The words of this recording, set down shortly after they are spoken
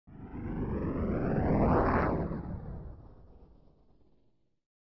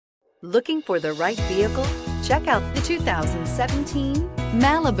Looking for the right vehicle? Check out the 2017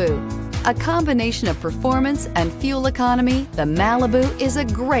 Malibu. A combination of performance and fuel economy, the Malibu is a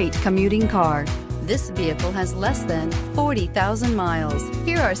great commuting car. This vehicle has less than 40,000 miles.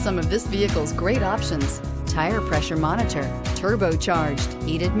 Here are some of this vehicle's great options: tire pressure monitor, turbocharged,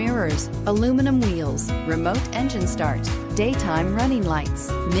 heated mirrors, aluminum wheels, remote engine start, daytime running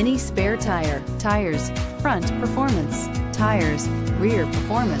lights, mini spare tire, tires, front performance, tires, rear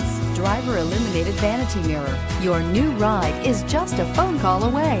performance, driver illuminated vanity mirror. Your new ride is just a phone call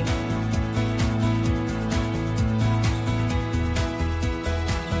away.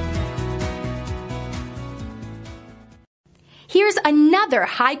 Here's another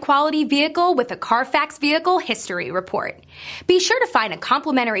high-quality vehicle with a Carfax Vehicle History Report. Be sure to find a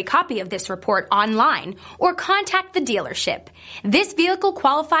complimentary copy of this report online or contact the dealership. This vehicle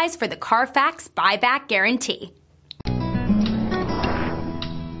qualifies for the Carfax Buyback Guarantee.